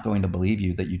are not going to believe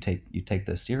you that you take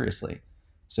this seriously.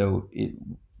 So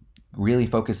really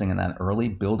focusing on that early,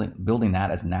 building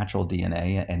that as natural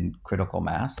DNA and critical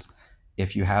mass.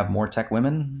 If you have more tech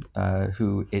women,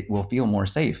 who it will feel more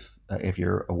safe, if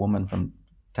you're a woman from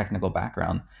technical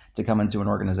background, to come into an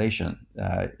organization.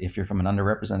 If you're from an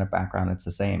underrepresented background, it's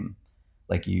the same.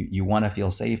 Like you want to feel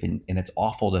safe, and it's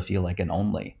awful to feel like an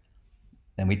only.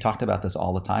 And we talked about this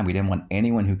all the time. We didn't want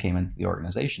anyone who came into the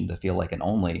organization to feel like an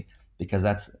only, because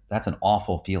that's an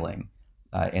awful feeling.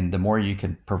 And the more you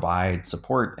can provide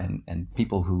support and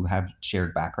people who have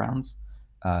shared backgrounds,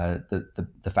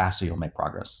 the faster you'll make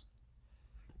progress.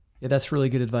 Yeah, that's really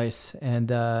good advice.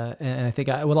 And I think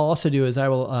what I'll also do is I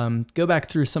will go back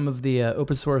through some of the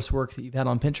open source work that you've had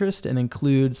on Pinterest and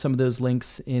include some of those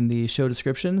links in the show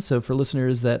description. So for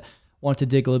listeners that want to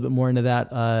dig a little bit more into that,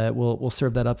 we'll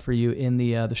serve that up for you in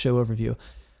the show overview.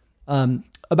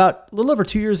 About a little over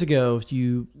 2 years ago,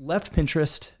 you left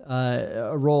Pinterest,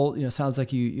 a role, sounds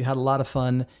like you had a lot of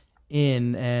fun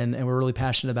in and were really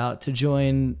passionate about, to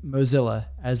join Mozilla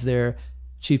as their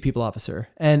chief people officer.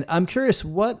 And I'm curious,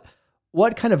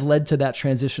 what kind of led to that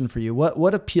transition for you?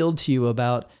 What appealed to you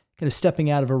about kind of stepping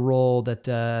out of a role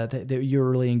that you're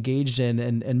really engaged in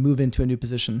and move into a new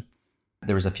position?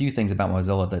 There was a few things about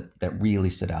Mozilla that really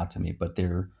stood out to me, but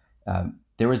there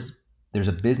was there's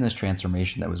a business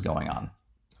transformation that was going on,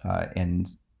 and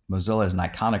Mozilla is an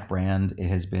iconic brand. It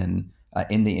has been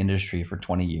in the industry for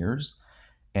 20 years,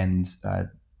 and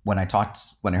when I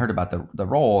heard about the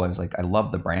role, I was like, I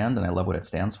love the brand and I love what it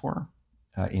stands for,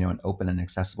 an open and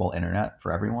accessible internet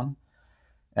for everyone.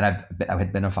 And I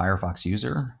had been a Firefox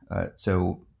user,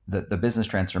 so the business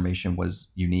transformation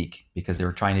was unique because they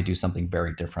were trying to do something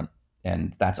very different,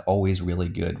 and that's always really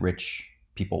good, rich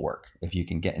people work if you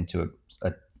can get into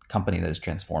a company that is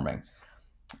transforming.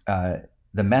 Uh,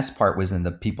 the mess part was in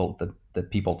the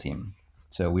people team,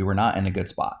 so we were not in a good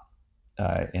spot,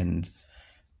 and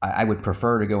I would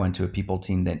prefer to go into a people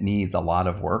team that needs a lot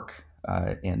of work,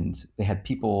 and they had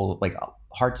people like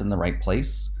hearts in the right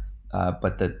place,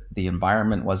 but the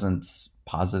environment wasn't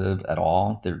positive at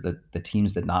all. The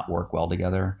teams did not work well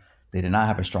together. They did not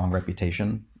have a strong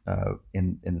reputation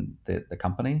in the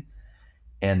company,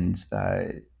 and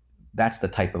that's the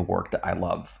type of work that I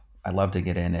love. I love to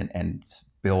get in and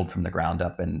build from the ground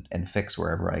up and fix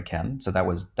wherever I can. So that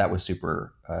was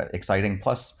super exciting.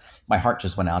 Plus, my heart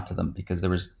just went out to them because there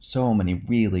was so many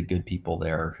really good people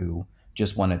there who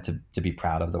just wanted to be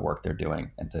proud of the work they're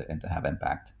doing and to have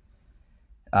impact.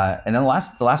 And then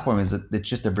the last point is that it's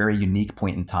just a very unique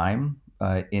point in time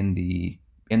in the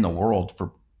world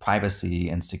for privacy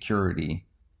and security,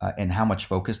 and how much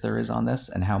focus there is on this,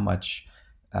 and how much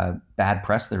bad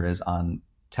press there is on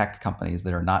tech companies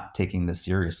that are not taking this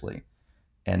seriously.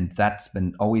 And that's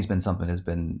been always been something that has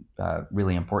been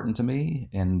really important to me.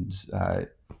 And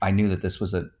I knew that this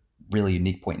was a really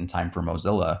unique point in time for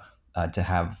Mozilla to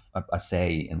have a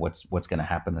say in what's going to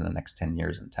happen in the next 10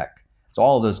 years in tech. So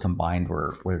all of those combined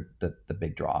were the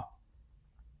big draw.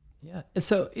 Yeah. And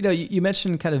so, you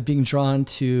mentioned kind of being drawn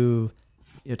to,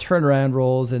 turnaround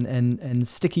roles and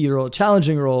sticky role,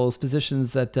 challenging roles,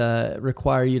 positions that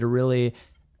require you to really,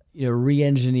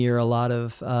 re-engineer a lot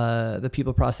of the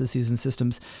people, processes, and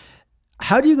systems.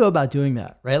 How do you go about doing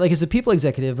that, right? Like as a people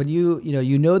executive, when you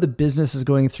know the business is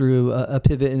going through a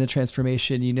pivot and a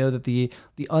transformation, you know that the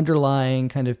underlying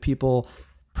kind of people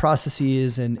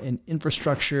processes and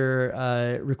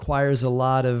infrastructure requires a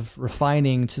lot of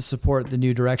refining to support the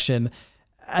new direction.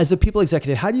 As a people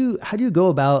executive, how do you go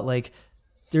about, like,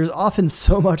 there's often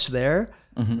so much there,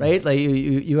 Hmm. right? Like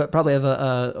you probably have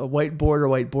a whiteboard or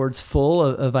whiteboards full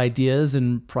of ideas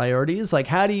and priorities. Like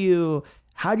how do you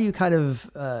kind of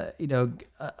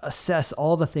assess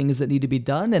all the things that need to be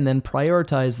done and then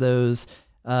prioritize those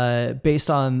based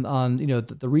on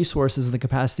the resources and the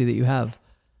capacity that you have?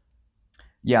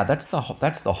 Yeah, that's the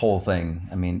whole thing.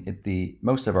 I mean, the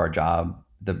most of our job,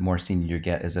 the more senior you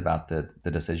get, is about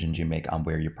the decisions you make on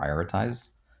where you prioritize,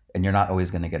 and you're not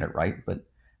always going to get it right. But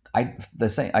I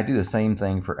do the same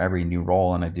thing for every new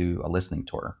role, and I do a listening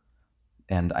tour.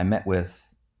 And I met with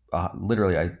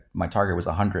literally, my target was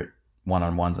 100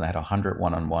 one-on-ones, and I had 100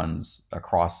 one-on-ones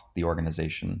across the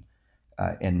organization,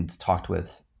 and talked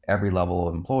with every level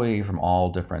of employee from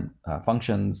all different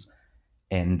functions,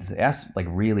 and ask like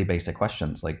really basic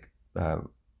questions like uh,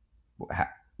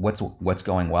 what's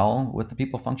going well with the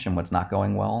people function, what's not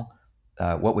going well,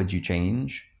 what would you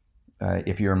change,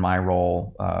 if you're in my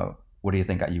role, what do you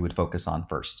think you would focus on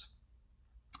first?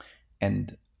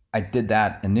 And I did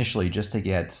that initially just to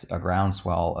get a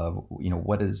groundswell of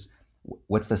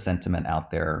what's the sentiment out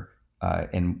there,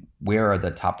 and where are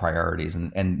the top priorities,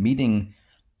 and meeting.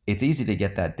 It's easy to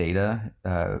get that data.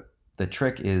 The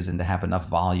trick is and to have enough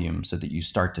volume so that you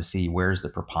start to see where's the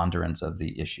preponderance of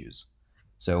the issues.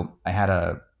 So I had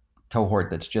a cohort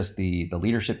that's just the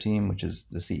leadership team, which is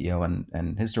the CEO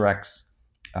and his directs.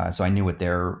 So I knew what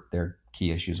their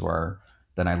key issues were.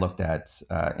 Then I looked at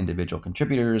individual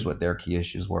contributors, what their key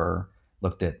issues were.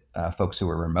 Looked at folks who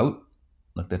were remote.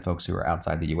 Looked at folks who were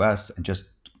outside the U.S.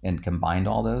 and combined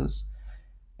all those.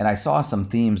 And I saw some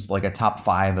themes, like a top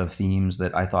five of themes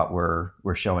that I thought were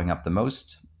showing up the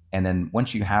most. And then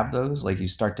once you have those, like you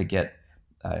start to get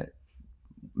uh,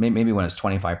 maybe when it's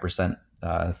 25%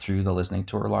 through the listening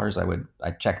tour, Lars,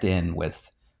 I checked in with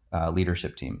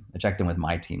leadership team. I checked in with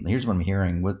my team. Here's what I'm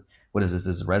hearing. What is this?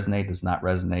 Does it resonate? Does it not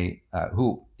resonate?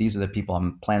 Who these are the people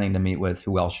I'm planning to meet with.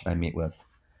 Who else should I meet with?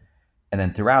 And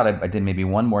then throughout, I did maybe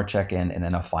one more check in and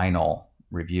then a final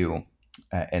review.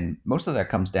 And most of that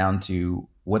comes down to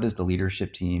what is the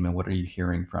leadership team and what are you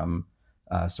hearing from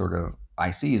sort of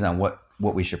ICs on what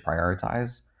we should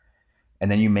prioritize, and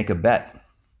then you make a bet,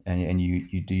 and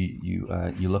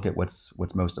you look at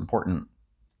what's most important,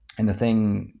 And the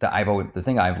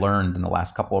thing I've learned in the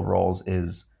last couple of roles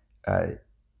is uh,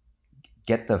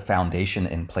 get the foundation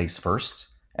in place first,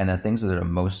 and the things that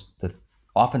are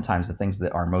oftentimes the things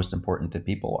that are most important to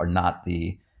people are not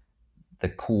the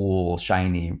cool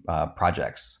shiny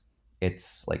projects.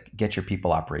 It's like get your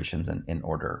people operations in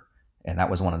order, and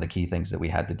that was one of the key things that we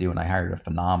had to do. And I hired a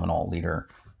phenomenal leader,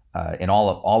 and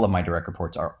all of my direct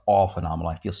reports are all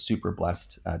phenomenal. I feel super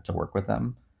blessed to work with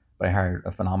them. But I hired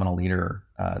a phenomenal leader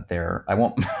there. I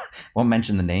won't won't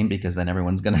mention the name because then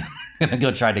everyone's gonna gonna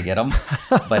go try to get him.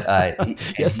 But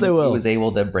Yes, they he was will.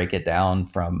 able to break it down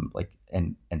from like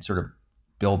and sort of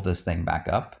build this thing back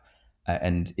up.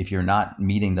 And if you're not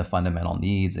meeting the fundamental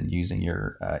needs and using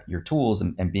your tools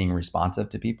and being responsive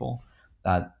to people,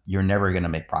 you're never going to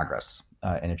make progress.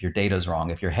 And if your data is wrong,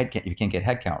 if you can't get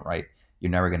headcount right, you're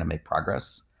never going to make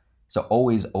progress. So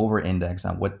always over-index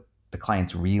on what the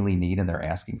clients really need and they're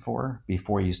asking for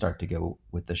before you start to go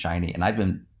with the shiny. And I've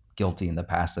been guilty in the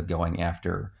past of going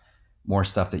after more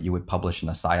stuff that you would publish in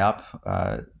a PSYOP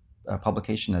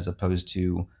publication as opposed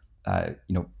to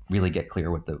really get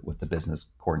clear what the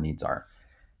business core needs are.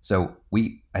 So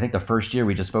I think the first year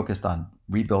we just focused on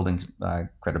rebuilding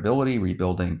credibility,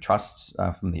 rebuilding trust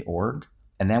from the org,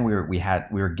 and then we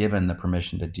were given the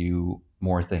permission to do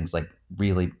more things like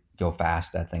really go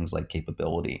fast at things like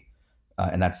capability,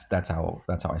 and that's how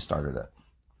I started it.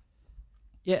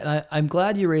 Yeah, and I'm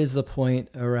glad you raised the point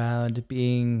around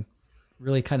being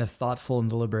really kind of thoughtful and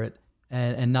deliberate,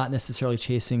 and not necessarily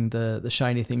chasing the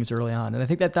shiny things early on. And I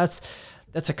think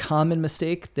that's a common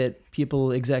mistake that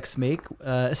people execs make,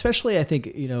 especially I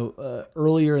think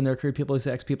earlier in their career, people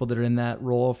that are in that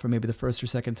role for maybe the first or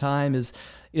second time is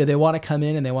they want to come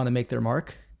in and they want to make their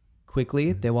mark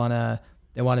quickly. They want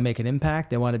to make an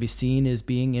impact. They want to be seen as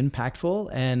being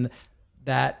impactful, and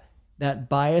that that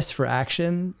bias for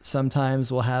action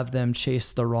sometimes will have them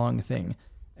chase the wrong thing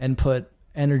and put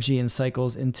energy and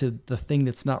cycles into the thing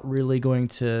that's not really going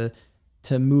to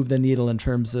move the needle in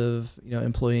terms of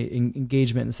employee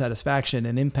engagement and satisfaction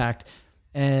and impact.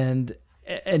 And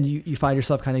you find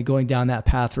yourself kind of going down that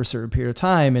path for a certain period of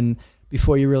time, and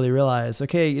before you really realize,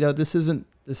 okay, this isn't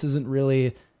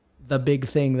really the big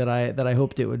thing that I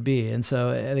hoped it would be. And so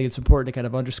I think it's important to kind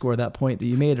of underscore that point that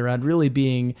you made around really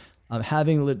being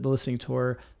having the listening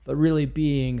tour, but really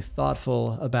being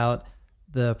thoughtful about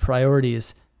the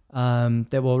priorities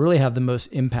that will really have the most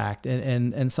impact.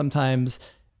 And sometimes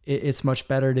it's much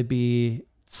better to be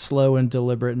slow and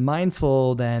deliberate and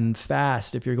mindful than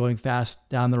fast if you're going fast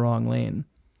down the wrong lane.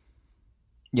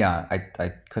 Yeah, I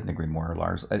couldn't agree more,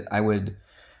 Lars. I would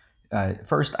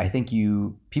first, I think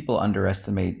people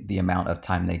underestimate the amount of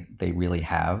time they really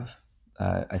have.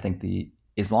 I think the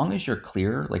as long as you're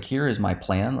clear, like here is my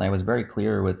plan. I was very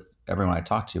clear with everyone I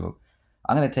talked to.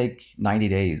 I'm going to take 90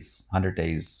 days, 100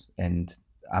 days, and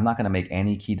I'm not going to make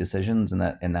any key decisions in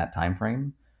that time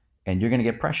frame. And you're going to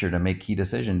get pressure to make key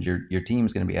decisions. Your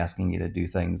team's going to be asking you to do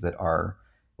things that are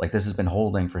like this has been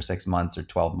holding for 6 months or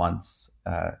 12 months.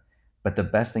 But the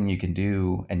best thing you can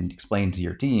do and explain to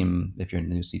your team if you're a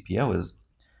new CPO is,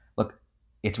 look,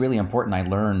 it's really important I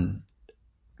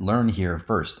learn here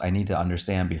first. I need to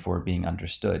understand before being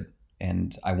understood.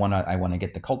 And I want to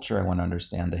get the culture. I want to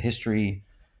understand the history,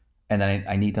 and then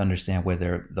I need to understand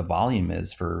where the volume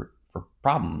is for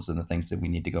problems and the things that we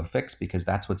need to go fix because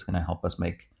that's what's going to help us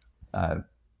uh,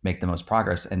 make the most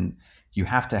progress. And you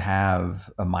have to have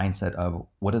a mindset of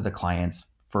what do the clients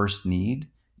first need.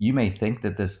 You may think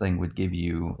that this thing would give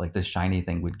you like this shiny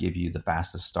thing would give you the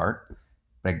fastest start,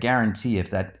 but I guarantee if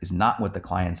that is not what the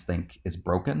clients think is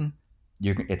broken,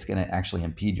 it's going to actually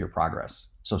impede your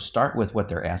progress. So start with what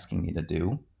they're asking you to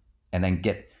do, and then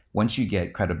once you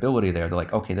get credibility there, they're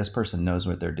like, okay, this person knows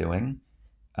what they're doing.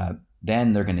 Uh,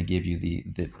 then they're going to give you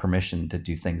the permission to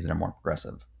do things that are more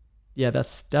progressive. Yeah,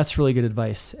 that's really good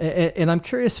advice. And I'm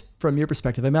curious from your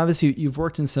perspective. I mean, obviously you've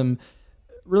worked in some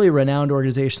really renowned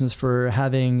organizations for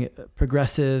having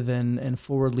progressive and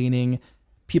forward leaning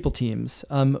people teams.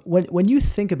 When you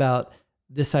think about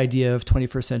this idea of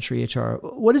 21st century HR,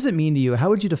 what does it mean to you? How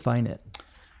would you define it?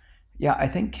 Yeah, I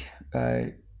think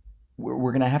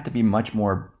we're going to have to be much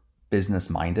more business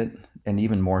minded, and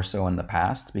even more so in the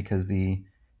past, because the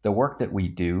work that we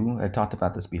do, I've talked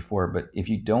about this before, but if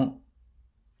you don't,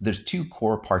 there's two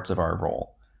core parts of our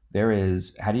role. There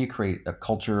is how do you create a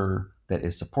culture that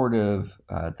is supportive,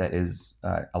 that is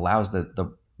allows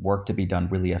the work to be done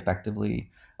really effectively,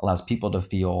 allows people to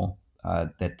feel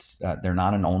that they're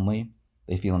not an only,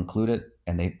 they feel included,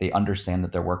 and they understand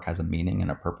that their work has a meaning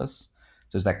and a purpose.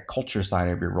 So there's that culture side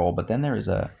of your role, but then there is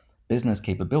a business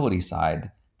capability side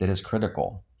that is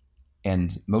critical,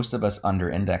 and most of us under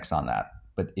index on that.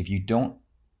 But if you don't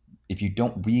if you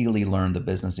don't really learn the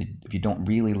business, if you don't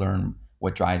really learn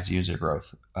what drives user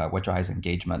growth, what drives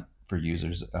engagement for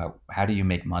users, how do you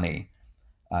make money,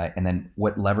 and then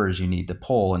what levers you need to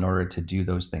pull in order to do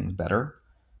those things better,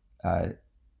 uh,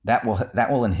 that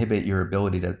will inhibit your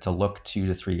ability to look 2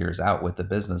 to 3 years out with the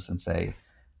business and say,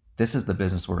 this is the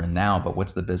business we're in now, but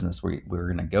what's the business we're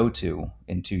going to go to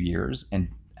in 2 years, and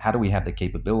how do we have the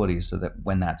capabilities so that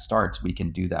when that starts, we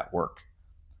can do that work.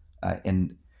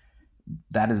 And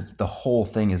that is the whole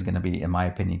thing is going to be, in my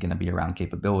opinion, going to be around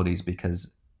capabilities,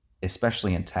 because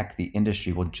especially in tech, the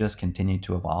industry will just continue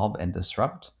to evolve and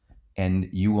disrupt, and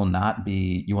you will not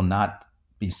be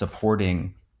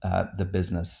supporting the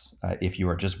business if you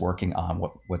are just working on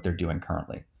what they're doing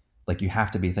currently. Like, you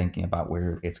have to be thinking about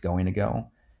where it's going to go,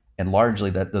 and largely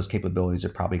that those capabilities are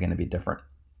probably going to be different.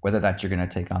 Whether that's you're going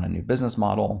to take on a new business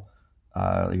model,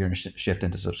 you're going to shift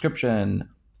into subscription,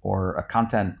 or a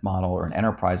content model, or an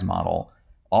enterprise model.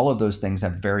 All of those things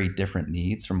have very different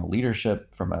needs from a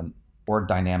leadership, from an org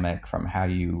dynamic, from how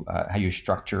you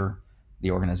structure the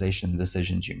organization,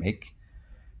 decisions you make.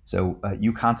 So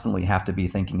you constantly have to be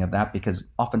thinking of that, because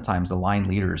oftentimes the line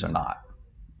leaders are not.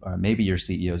 Maybe your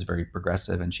CEO is very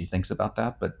progressive and she thinks about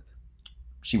that, but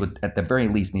she would at the very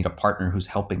least need a partner who's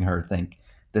helping her think,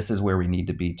 this is where we need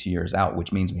to be 2 years out,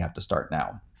 which means we have to start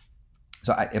now.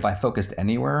 So if I focused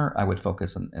anywhere, I would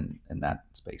focus in that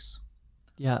space.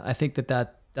 Yeah, I think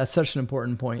that's such an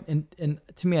important point. And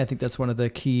to me, I think that's one of the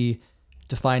key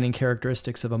defining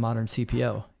characteristics of a modern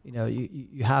CPO.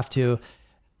 You have to,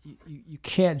 you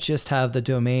can't just have the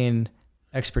domain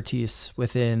expertise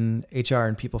within HR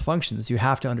and people functions. You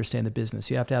have to understand the business.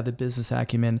 You have to have the business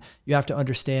acumen. You have to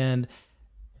understand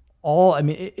I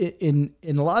mean,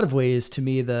 in a lot of ways, to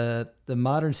me, the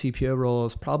modern CPO role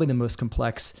is probably the most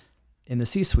complex in the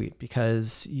C-suite,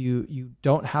 because you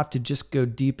don't have to just go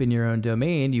deep in your own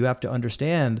domain. You have to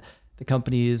understand the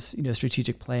company's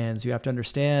strategic plans. You have to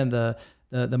understand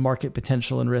the market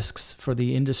potential and risks for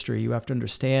the industry. You have to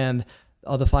understand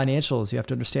all the financials. You have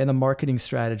to understand the marketing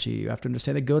strategy. You have to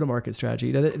understand the go-to-market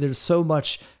strategy. There's so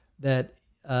much that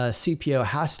CPO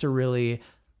has to really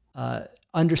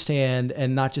understand,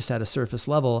 and not just at a surface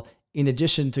level, in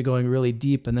addition to going really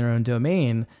deep in their own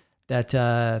domain, that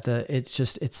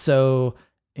it's so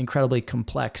incredibly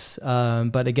complex.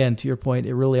 But again, to your point,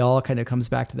 it really all kind of comes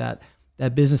back to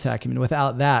that business acumen.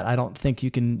 Without that, I don't think you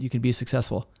can be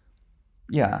successful.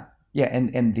 Yeah, yeah,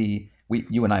 and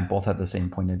you and I both have the same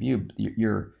point of view.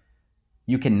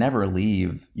 You can never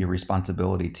leave your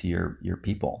responsibility to your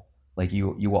people. Like,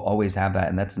 you will always have that,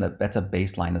 and that's a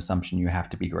baseline assumption. You have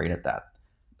to be great at that.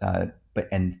 But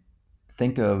and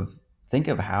think of think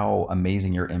of how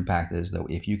amazing your impact is, though,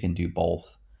 if you can do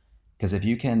both. Because if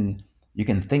you can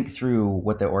think through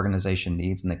what the organization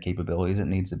needs and the capabilities it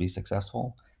needs to be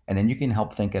successful, and then you can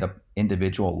help think at an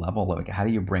individual level, like, how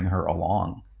do you bring her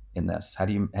along in this? How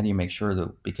do you make sure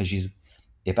that, because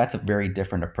if that's a very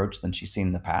different approach than she's seen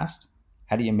in the past,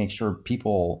 how do you make sure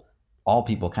all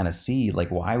people kind of see, like,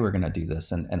 why we're going to do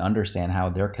this, and understand how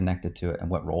they're connected to it and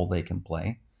what role they can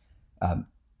play. um,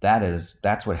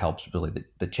 that's what helps really,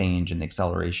 the change and the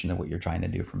acceleration of what you're trying to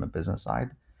do from a business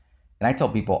side. And I tell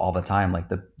people all the time, like,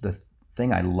 the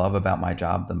thing I love about my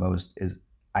job the most is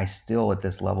I still at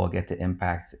this level get to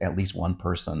impact at least one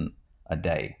person a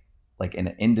day, like in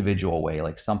an individual way,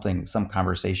 like some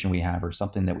conversation we have, or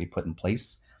something that we put in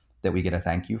place that we get a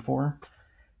thank you for.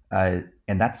 And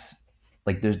that's,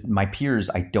 like, there's my peers,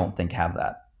 I don't think, have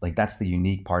that. Like, that's the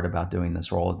unique part about doing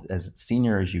this role. As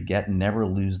senior as you get, never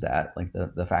lose that. Like,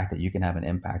 the fact that you can have an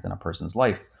impact on a person's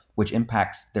life, which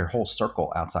impacts their whole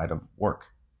circle outside of work.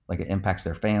 Like, it impacts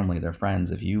their family, their friends.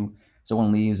 If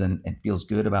someone leaves and feels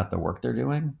good about the work they're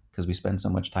doing, because we spend so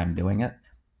much time doing it,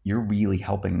 you're really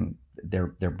helping their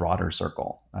broader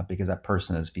circle, because that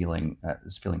person is feeling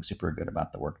super good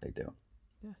about the work they do.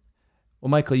 Well,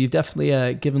 Michael, you've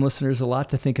definitely given listeners a lot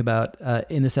to think about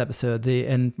in this episode,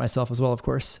 and myself as well, of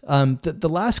course. The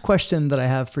last question that I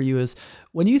have for you is,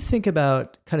 when you think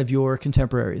about kind of your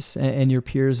contemporaries and your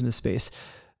peers in the space,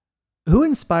 who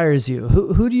inspires you?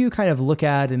 Who do you kind of look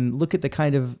at and look at the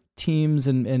kind of teams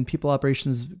and people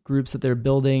operations groups that they're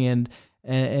building,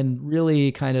 and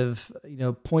really kind of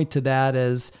point to that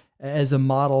as a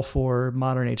model for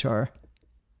modern HR?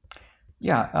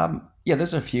 Yeah, yeah.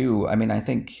 There's a few. I mean, I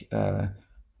think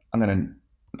I'm gonna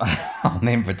I'll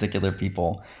name particular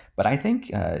people, but I think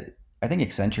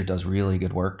Accenture does really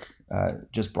good work,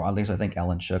 just broadly. So I think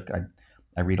Ellen Shook.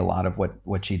 I read a lot of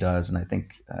what she does, and I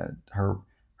think her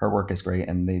work is great.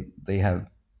 And they have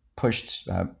pushed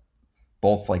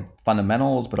both, like,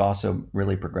 fundamentals, but also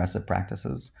really progressive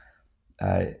practices.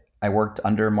 Uh, I worked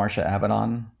under Marcia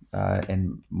Abaddon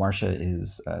and Marcia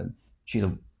is she's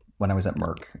a when I was at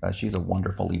Merck, she's a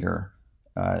wonderful leader,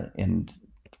 and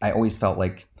I always felt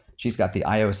like she's got the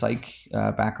IO psych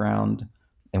background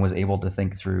and was able to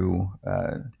think through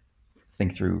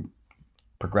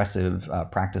progressive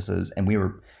practices, and we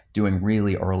were doing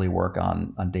really early work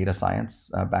on data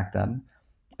science back then.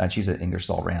 She's at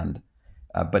Ingersoll Rand,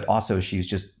 but also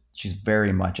she's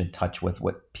very much in touch with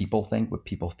what people think, what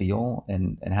people feel,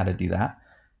 and how to do that.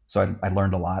 So I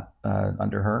learned a lot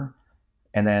under her.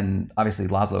 And then obviously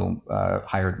Laszlo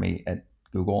hired me at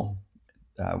Google,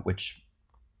 which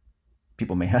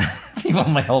people may people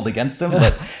may hold against him,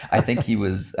 but I think he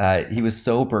was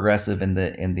so progressive in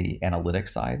the analytics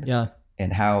side, Yeah.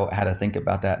 and how to think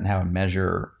about that and how to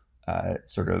measure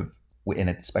sort of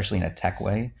especially in a tech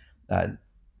way.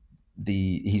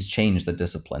 He's changed the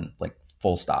discipline like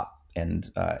full stop, and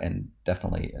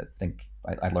definitely I think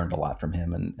I learned a lot from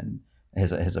him and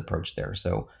his approach there.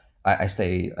 So I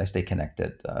stay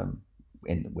connected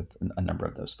with a number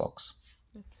of those folks.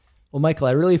 Well, Michael,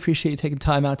 I really appreciate you taking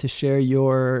time out to share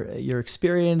your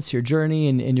experience, your journey,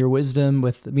 and your wisdom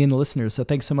with me and the listeners. So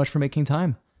thanks so much for making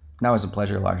time. That was a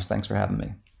pleasure, Lars. Thanks for having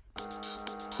me.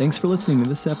 Thanks for listening to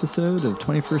this episode of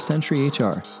 21st Century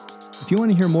HR. If you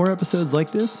want to hear more episodes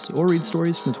like this or read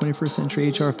stories from the 21st Century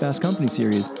HR Fast Company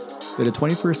series, go to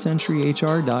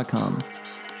 21stcenturyhr.com.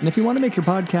 And if you want to make your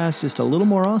podcast just a little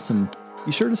more awesome,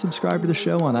 be sure to subscribe to the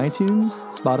show on iTunes,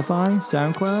 Spotify,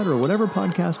 SoundCloud, or whatever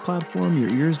podcast platform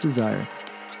your ears desire.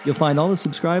 You'll find all the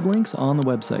subscribe links on the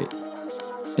website.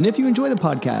 And if you enjoy the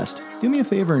podcast, do me a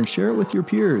favor and share it with your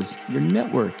peers, your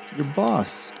network, your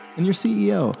boss, and your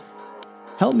CEO.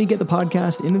 Help me get the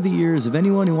podcast into the ears of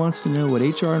anyone who wants to know what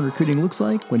HR and recruiting looks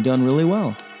like when done really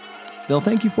well. They'll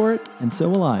thank you for it, and so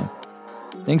will I.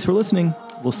 Thanks for listening.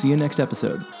 We'll see you next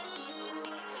episode.